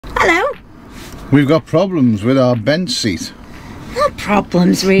Hello. We've got problems with our bench seat. Not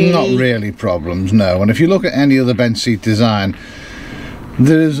problems, really. Not really problems, no. And if you look at any other bench seat design,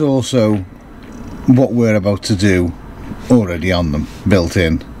 there is also what we're about to do already on them, built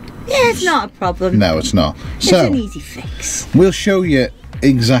in. Yeah, it's not a problem. No, it's not. It's an easy fix. We'll show you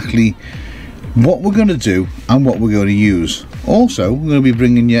exactly what we're going to do and what we're going to use. Also, we're going to be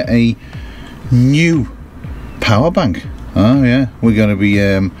bringing you a new power bank. Oh yeah, we're going to be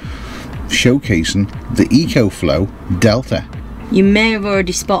showcasing the EcoFlow Delta. You may have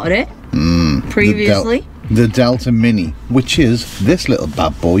already spotted it previously. The Delta Mini, which is this little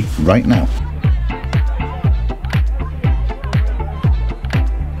bad boy right now.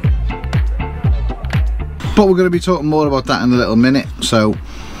 But we're going to be talking more about that in a little minute, so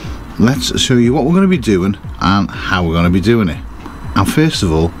let's show you what we're going to be doing and how we're going to be doing it. And first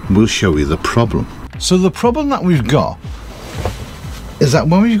of all, we'll show you the problem. So the problem that we've got is that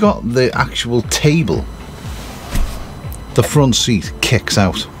when we've got the actual table, the front seat kicks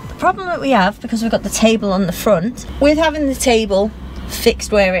out. The problem that we have, because we've got the table on the front, with having the table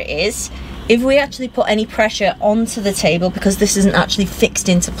fixed where it is, if we actually put any pressure onto the table, because this isn't actually fixed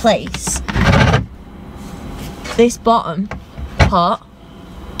into place, this bottom part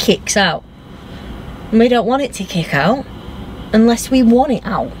kicks out. And we don't want it to kick out unless we want it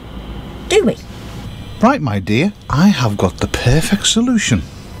out, do we? Right, my dear, I have got the perfect solution.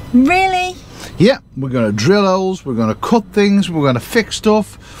 Really? Yeah, we're going to drill holes, we're going to cut things, we're going to fix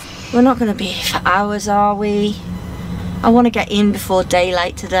stuff. We're not going to be here for hours, are we? I want to get in before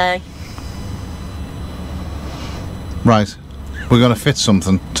daylight today. Right, we're going to fit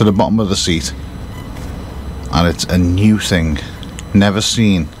something to the bottom of the seat. And it's a new thing, never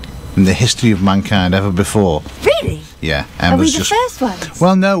seen in the history of mankind ever before. Really? Yeah, Are we the first ones?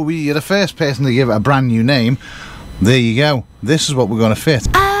 Well, no, you're the first person to give it a brand new name. There you go. This is what we're going to fit.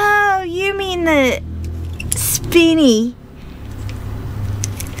 Oh, you mean the spinny,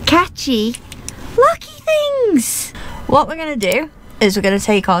 catchy, lucky things. What we're going to do is we're going to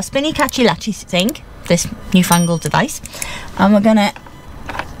take our spinny, catchy, latchy thing, this newfangled device, and we're going to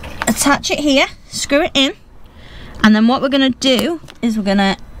attach it here, screw it in, and then what we're going to do is we're going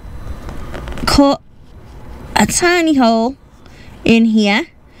to cut a tiny hole in here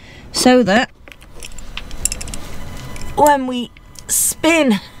so that when we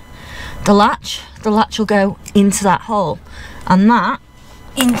spin the latch will go into that hole, and that,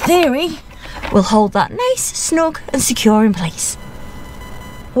 in theory, will hold that nice, snug and secure in place.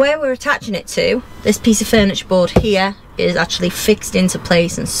 Where we're attaching it to, this piece of furniture board here is actually fixed into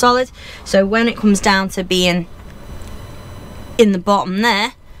place and solid, so when it comes down to being in the bottom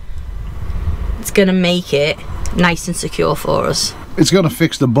there, it's going to make it nice and secure for us. It's going to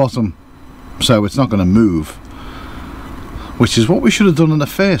fix the bottom so it's not going to move, which is what we should have done in the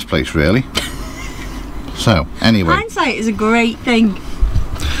first place, really. So anyway, hindsight is a great thing.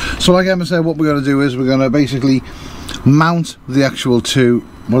 So like Emma said, what we're going to do is we're going to basically mount the actual two,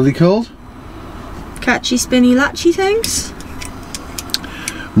 what are they called? Catchy, spinny, latchy things?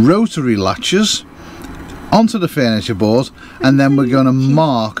 Rotary latches onto the furniture board, and then we're going to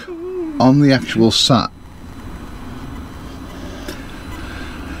mark on the actual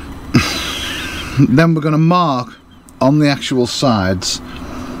then we're going to mark on the actual sides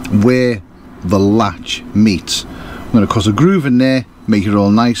where the latch meets. I'm going to cut a groove in there, make it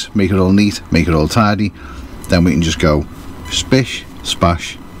all nice, make it all neat, make it all tidy. Then we can just go spish,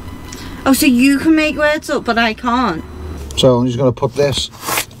 spash. Oh, so you can make words up, but I can't. So I'm just going to put this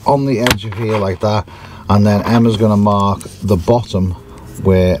on the edge of here like that, and then Emma's going to mark the bottom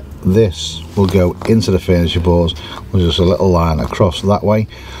where this will go into the furniture boards with just a little line across that way,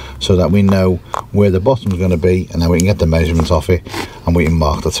 so that we know where the bottom is going to be, and then we can get the measurements off it and we can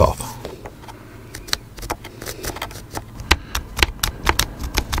mark the top.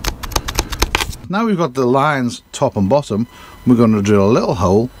 Now we've got the lines top and bottom, we're going to drill a little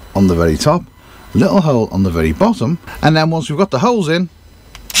hole on the very top, little hole on the very bottom, and then once we've got the holes in,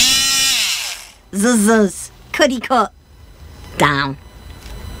 zzzz, cutty cut, down,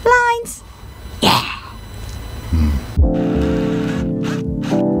 lines, yeah.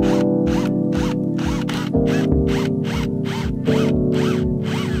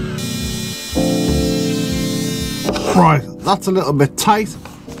 Right, that's a little bit tight,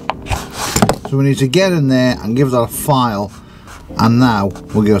 so we need to get in there and give that a file, and now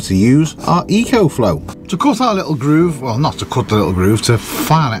we're going to use our EcoFlow to cut our little groove. Well, not to cut the little groove, to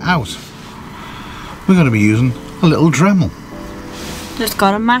file it out. We're going to be using a little Dremel. It's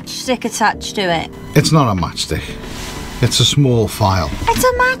got a matchstick attached to it. It's not a matchstick, it's a small file. It's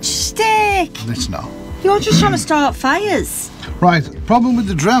a matchstick! It's not. You're just trying to start fires. Right, the problem with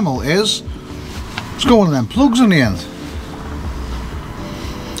the Dremel is it's got one of them plugs on the end.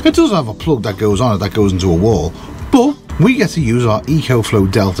 It does have a plug that goes on it that goes into a wall, but we get to use our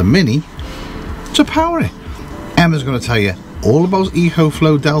EcoFlow Delta Mini to power it. Emma's going to tell you all about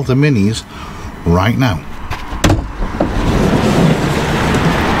EcoFlow Delta Minis right now.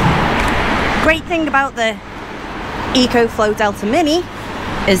 Great thing about the EcoFlow Delta Mini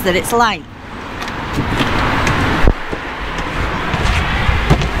is that it's light.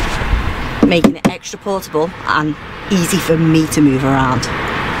 Making it extra portable and easy for me to move around.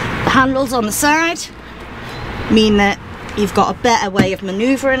 The handles on the side mean that you've got a better way of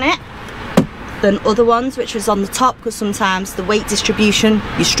manoeuvring it than other ones, which was on the top, because sometimes the weight distribution,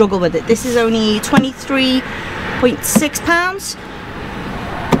 you struggle with it. This is only 23.6 pounds.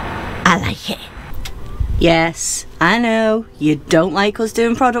 I like it. Yes, I know you don't like us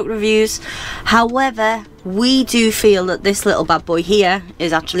doing product reviews. However, we do feel that this little bad boy here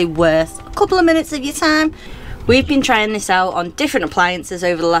is actually worth a couple of minutes of your time. We've been trying this out on different appliances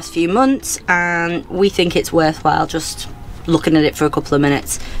over the last few months, and we think it's worthwhile just looking at it for a couple of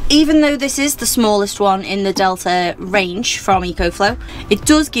minutes. Even though this is the smallest one in the Delta range from EcoFlow, it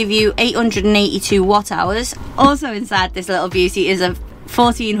does give you 882 watt hours. Also inside this little beauty is a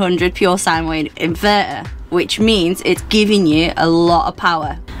 1400 pure sine wave inverter, which means it's giving you a lot of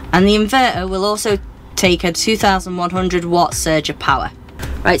power, and the inverter will also take a 2100 watt surge of power.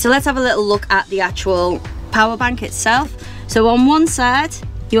 Right, so let's have a little look at the actual power bank itself. So on one side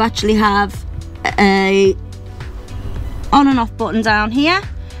you actually have a on and off button down here,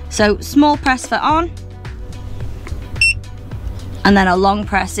 so small press for on, and then a long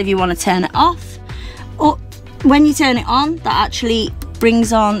press if you want to turn it off. Or when you turn it on, that actually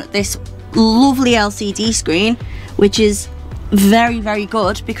brings on this lovely LCD screen, which is very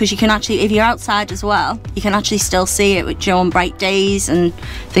good, because you can actually, if you're outside as well, you can actually still see it with on bright days and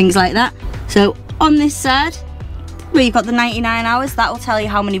things like that. So on this side where you've got the 99 hours, that will tell you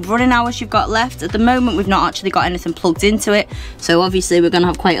how many running hours you've got left. At the moment we've not actually got anything plugged into it, so obviously we're going to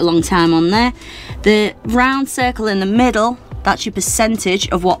have quite a long time on there. The round circle in the middle, that's your percentage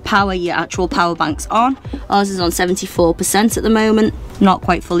of what power your actual power bank's on. Ours is on 74% at the moment, not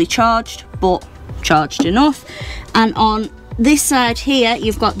quite fully charged, but charged enough. And on this side here,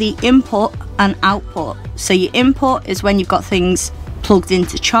 you've got the input and output. So your input is when you've got things plugged in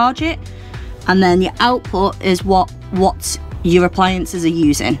to charge it, and then your output is what your appliances are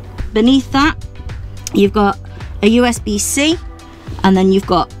using. Beneath that, you've got a USB-C, and then you've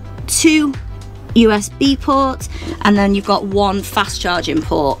got 2 USB ports, and then you've got 1 fast charging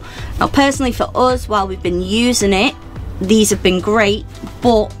port. Now personally for us, while we've been using it, these have been great,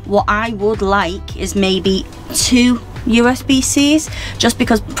 but what I would like is maybe 2 USB-Cs, just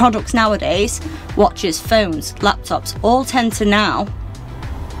because products nowadays, watches, phones, laptops, all tend to now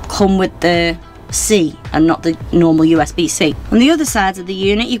come with the C and not the normal USB-C. On the other side of the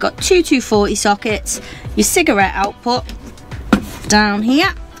unit, you've got 2 240 sockets, your cigarette output down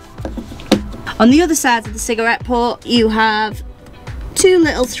here. On the other side of the cigarette port, you have 2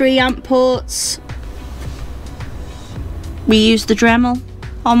 little 3 amp ports. We used the Dremel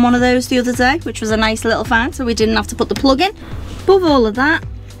on one of those the other day, which was a nice little find, so we didn't have to put the plug in. Above all of that,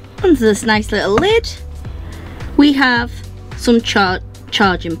 under this nice little lid, we have some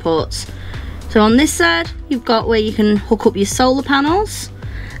charging ports. So on this side, you've got where you can hook up your solar panels,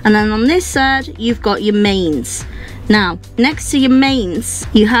 and then on this side, you've got your mains. Now, next to your mains,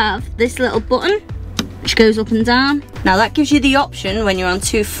 you have this little button, which goes up and down. Now that gives you the option when you're on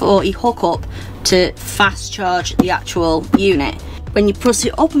 240 hookup to fast charge the actual unit. When you press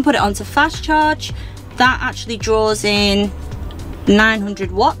it up and put it onto fast charge, that actually draws in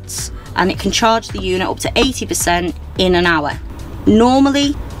 900 watts, and it can charge the unit up to 80% in an hour.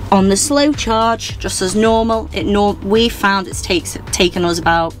 Normally, on the slow charge, just as normal, we've found it's taken us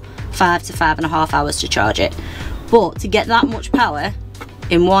about 5 to 5.5 hours to charge it. But to get that much power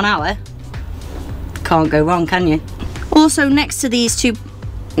in 1 hour, can't go wrong, can you? Also, next to these two,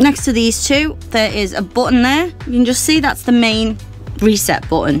 there is a button there. You can just see that's the main reset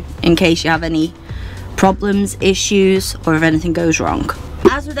button in case you have any problems, issues, or if anything goes wrong.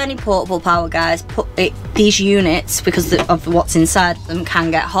 As with any portable power, guys, these units, because of what's inside them,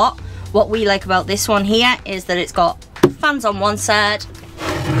 can get hot. What we like about this one here is that it's got fans on one side,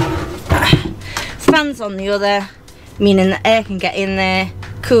 fans on the other, meaning the air can get in there,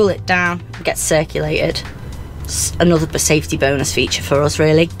 cool it down, and get circulated. It's another safety bonus feature for us,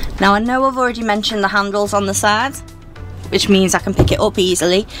 really. Now I know I've already mentioned the handles on the side, which means I can pick it up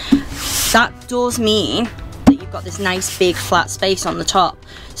easily. That does mean that you've got this nice big flat space on the top.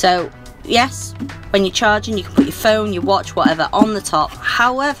 So yes, when you're charging you can put your phone, your watch, whatever on the top.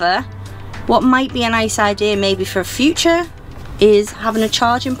 However, what might be a nice idea maybe for a future is having a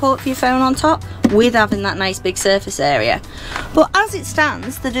charging port for your phone on top with having that nice big surface area. But as it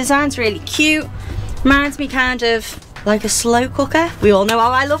stands, the design's really cute. Reminds me kind of like a slow cooker. We all know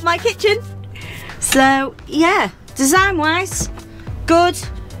how I love my kitchen. So yeah, design wise, good.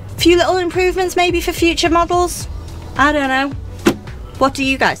 Few little improvements maybe for future models. I don't know. What do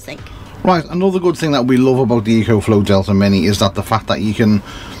you guys think? Right, another good thing that we love about the EcoFlow Delta Mini is that the fact that you can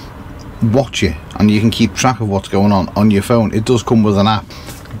watch it and you can keep track of what's going on your phone. It does come with an app.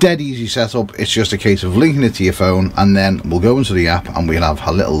 Dead easy setup. It's just a case of linking it to your phone, and then we'll go into the app and we'll have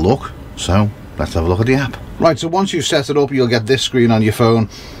a little look. So let's have a look at the app. Right, so once you've set it up, you'll get this screen on your phone.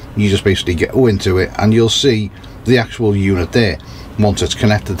 You just basically go into it and you'll see the actual unit there. Once it's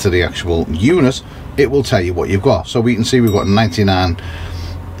connected to the actual unit, it will tell you what you've got. So we can see we've got 99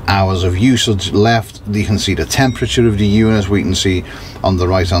 hours of usage left. You can see the temperature of the unit. We can see on the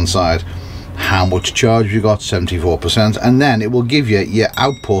right hand side how much charge you got, 74%, and then it will give you your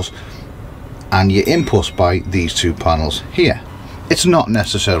output and your input by these two panels here. It's not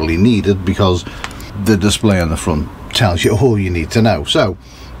necessarily needed because the display on the front tells you all you need to know. So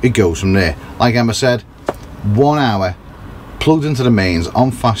it goes from there. Like Emma said, 1 hour plugged into the mains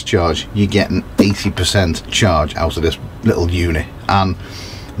on fast charge, you're getting 80% charge out of this little unit. And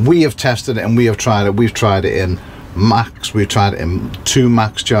we have tested it and we have tried it. We've tried it in max, we've tried it in 2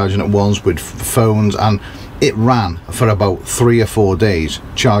 max charging at once with phones, and it ran for about 3 or 4 days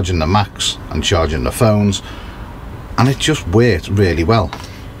charging the max and charging the phones, and it just worked really well.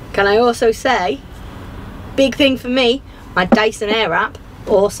 Can I also say, big thing for me, my Dyson Airwrap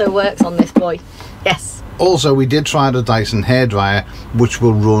also works on this boy. Yes. Also, we did try the Dyson hairdryer, which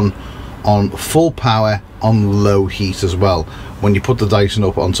will run on full power on low heat as well. When you put the Dyson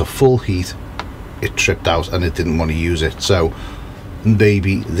up onto full heat, it tripped out and it didn't want to use it. So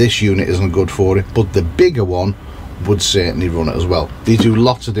maybe this unit isn't good for it, but the bigger one would certainly run it as well. They do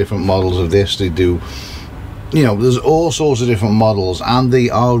lots of different models of this. They do, you know, there's all sorts of different models, and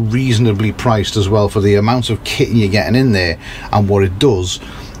they are reasonably priced as well for the amount of kit you're getting in there and what it does,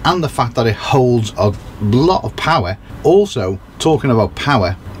 and the fact that it holds a lot of power. Also, talking about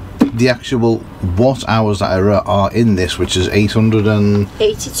power, the actual watt hours that are in this, which is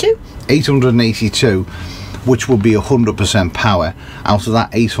 882, which will be 100% power. Out of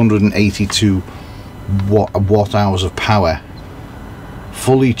that 882 watt hours of power,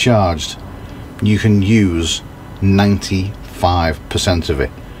 fully charged, you can use 95% of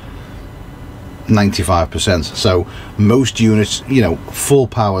it. 95%. So most units, you know, full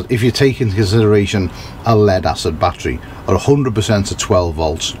power, if you take into consideration a lead acid battery at 100% to 12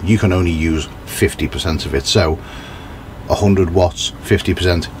 volts, you can only use 50% of it. So 100 watts,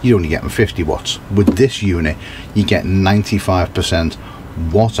 50%, you're only getting 50 watts. With this unit, you get 95%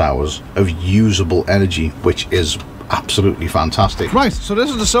 watt hours of usable energy, which is absolutely fantastic. Right, so this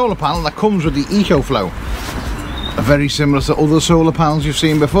is the solar panel that comes with the EcoFlow. Very similar to other solar panels you've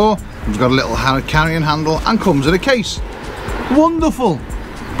seen before. It's got a little carrying handle and comes in a case. Wonderful!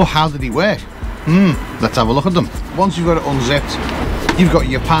 But how did it work? Let's have a look at them. Once you've got it unzipped, you've got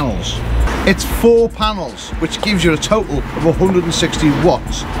your panels. It's 4 panels, which gives you a total of 160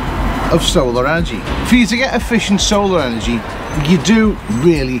 watts of solar energy. For you to get efficient solar energy, you do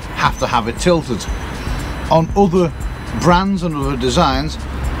really have to have it tilted. On other brands and other designs,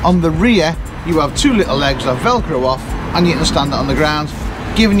 on the rear you have 2 little legs that velcro off, and you can stand it on the ground,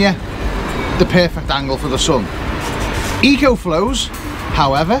 giving you the perfect angle for the sun. EcoFlows,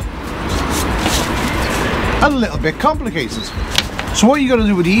 however, a little bit complicated. So what you got to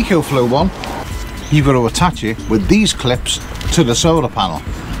do with the EcoFlow one, you've got to attach it with these clips to the solar panel.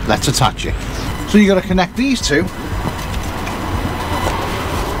 Let's attach it. So you got to connect these two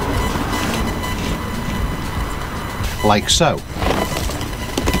like so.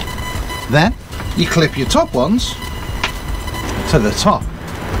 Then you clip your top ones to the top.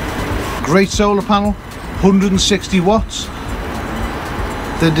 Great solar panel, 160 watts.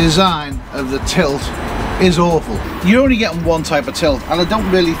 The design of the tilt is awful. You're only getting one type of tilt, and I don't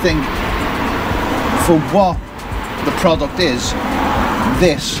really think, for what the product is,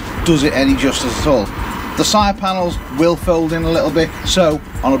 this does it any justice at all. The side panels will fold in a little bit, so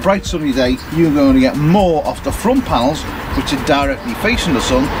on a bright sunny day you're going to get more off the front panels, which are directly facing the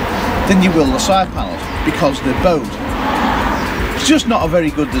sun, than you will the side panels, because they're bowed. It's just not a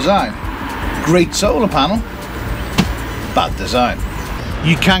very good design. Great solar panel, bad design.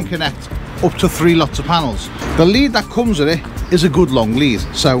 You can connect up to 3 lots of panels. The lead that comes with it is a good long lead,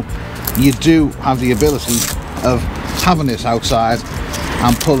 so you do have the ability of having this outside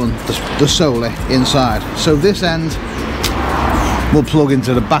and pulling the solar inside. So this end will plug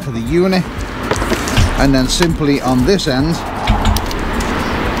into the back of the unit, and then simply on this end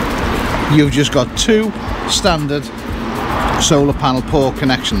you've just got two standard solar panel port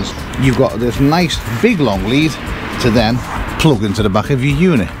connections. You've got this nice big long lead to then plug into the back of your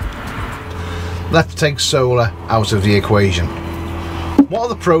unit. Let's take solar out of the equation. What are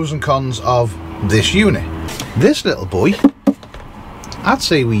the pros and cons of this unit? This little boy, I'd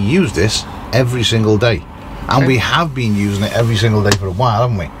say we use this every single day, and we have been using it every single day for a while,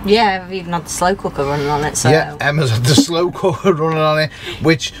 haven't we? Yeah, I've even had the slow cooker running on it. So yeah, Emma's had the slow cooker running on it,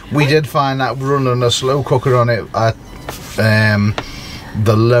 which we did find that running a slow cooker on it at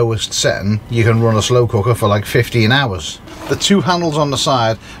the lowest setting, you can run a slow cooker for like 15 hours. The two handles on the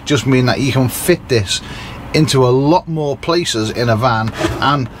side just mean that you can fit this into a lot more places in a van,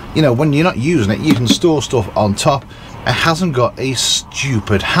 and you know, when you're not using it, you can store stuff on top. It hasn't got a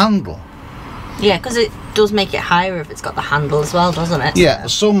stupid handle. Yeah, because it does make it higher if it's got the handle as well, doesn't it? Yeah,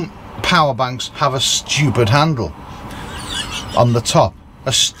 some power banks have a stupid handle on the top,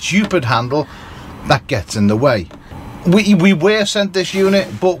 a stupid handle that gets in the way. We were sent this unit,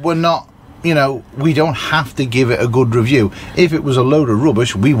 but we're not, you know, we don't have to give it a good review. If it was a load of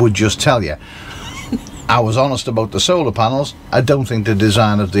rubbish, we would just tell you. I was honest about the solar panels. I don't think the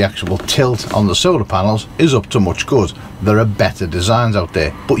design of the actual tilt on the solar panels is up to much good. There are better designs out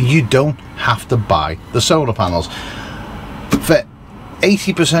there, but you don't have to buy the solar panels. For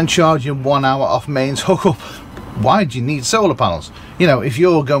 80% charge in 1 hour off mains hookup, why do you need solar panels? You know, if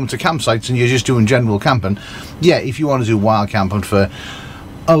you're going to campsites and you're just doing general camping, yeah, if you want to do wild camping for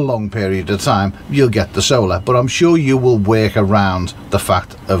a long period of time, you'll get the solar, but I'm sure you will work around the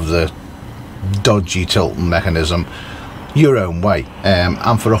fact of the dodgy tilting mechanism your own way,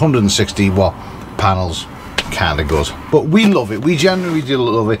 and for 160 watt panels, kind of good. But we love it, we generally do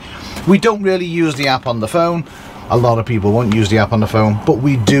love it. We don't really use the app on the phone. A lot of people won't use the app on the phone, but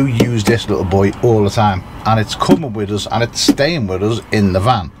we do use this little boy all the time, and it's coming with us and it's staying with us in the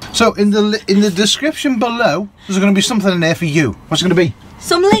van. So in the description below, there's going to be something in there for you. What's it going to be?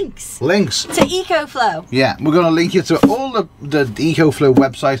 Some links. Links. To EcoFlow. Yeah, we're going to link you to all the EcoFlow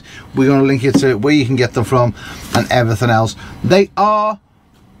website. We're going to link you to where you can get them from and everything else. They are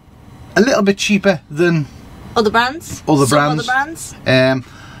a little bit cheaper than other brands. Other brands.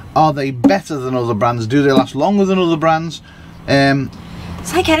 Are they better than other brands? Do they last longer than other brands?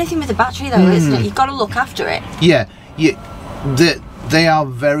 It's like anything with a battery though, isn't it? You've got to look after it. Yeah, they are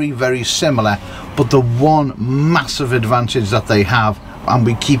very, very similar, but the one massive advantage that they have, and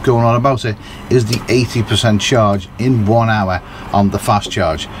we keep going on about it, is the 80% charge in 1 hour on the fast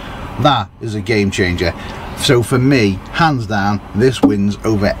charge. That is a game changer. So for me, hands down, this wins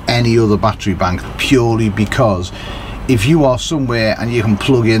over any other battery bank, purely because if you are somewhere and you can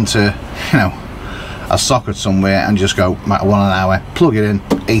plug into, you know, a socket somewhere and just go 1 hour, plug it in,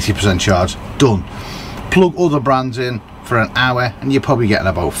 80% charge, done. Plug other brands in for an hour and you're probably getting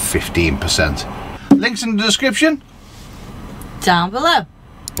about 15%. Links in the description down below.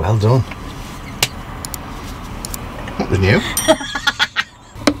 Well done. What was new?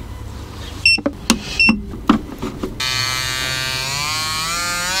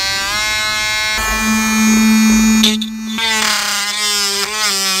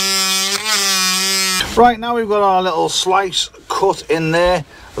 Right, now we've got our little slice cut in there.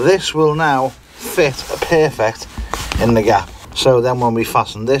 This will now fit perfect in the gap. So then when we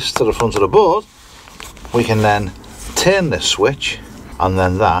fasten this to the front of the board, we can then turn this switch and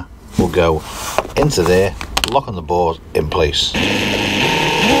then that will go into there, locking the board in place.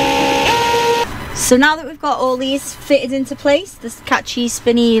 So now that we've got all these fitted into place, this catchy,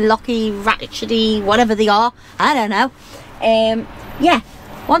 spinny, locky, ratchety, whatever they are, I don't know. Yeah,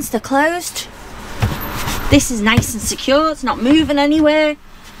 once they're closed, this is nice and secure, it's not moving anywhere.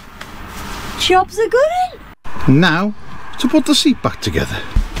 Jobs are good. Now to put the seat back together.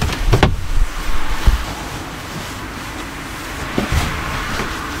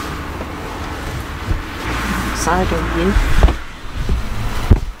 Side of you.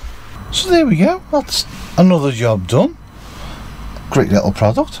 So there we go, that's another job done. Great little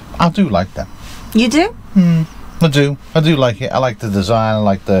product. I do like them. You do? I do like it. I like the design, I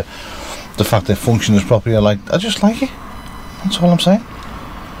like the fact that it functions properly. I just like it. That's all I'm saying.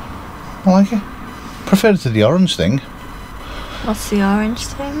 I like it. Prefer it to the orange thing. What's the orange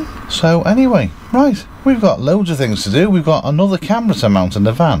thing? So anyway, right, we've got loads of things to do. We've got another camera to mount in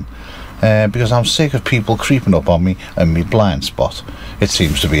the van, because I'm sick of people creeping up on me and me blind spot. It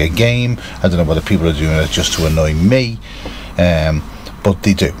seems to be a game. I don't know whether people are doing it just to annoy me, but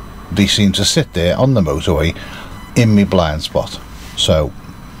they do. They seem to sit there on the motorway in me blind spot. So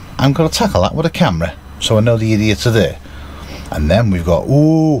I'm going to tackle that with a camera, so I know the idiots are there. And then we've got,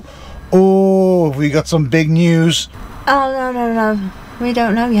 we got some big news. Oh, no. We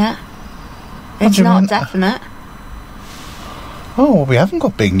don't know yet. It's not definite. Oh, well, we haven't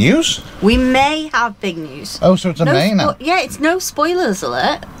got big news. We may have big news. Oh, so it's a may now? Yeah, it's no spoilers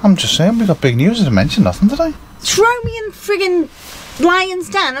alert. I'm just saying, we got big news. I didn't mention nothing, did I? Throw me in friggin' lion's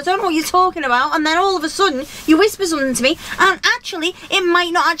den. I don't know what you're talking about. And then all of a sudden, you whisper something to me. And actually, it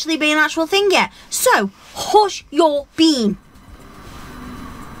might not actually be an actual thing yet. So, hush your bean.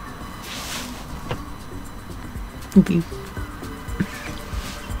 You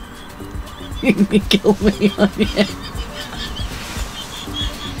can kill me on here.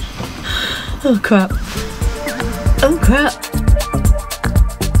 Oh crap. Oh crap.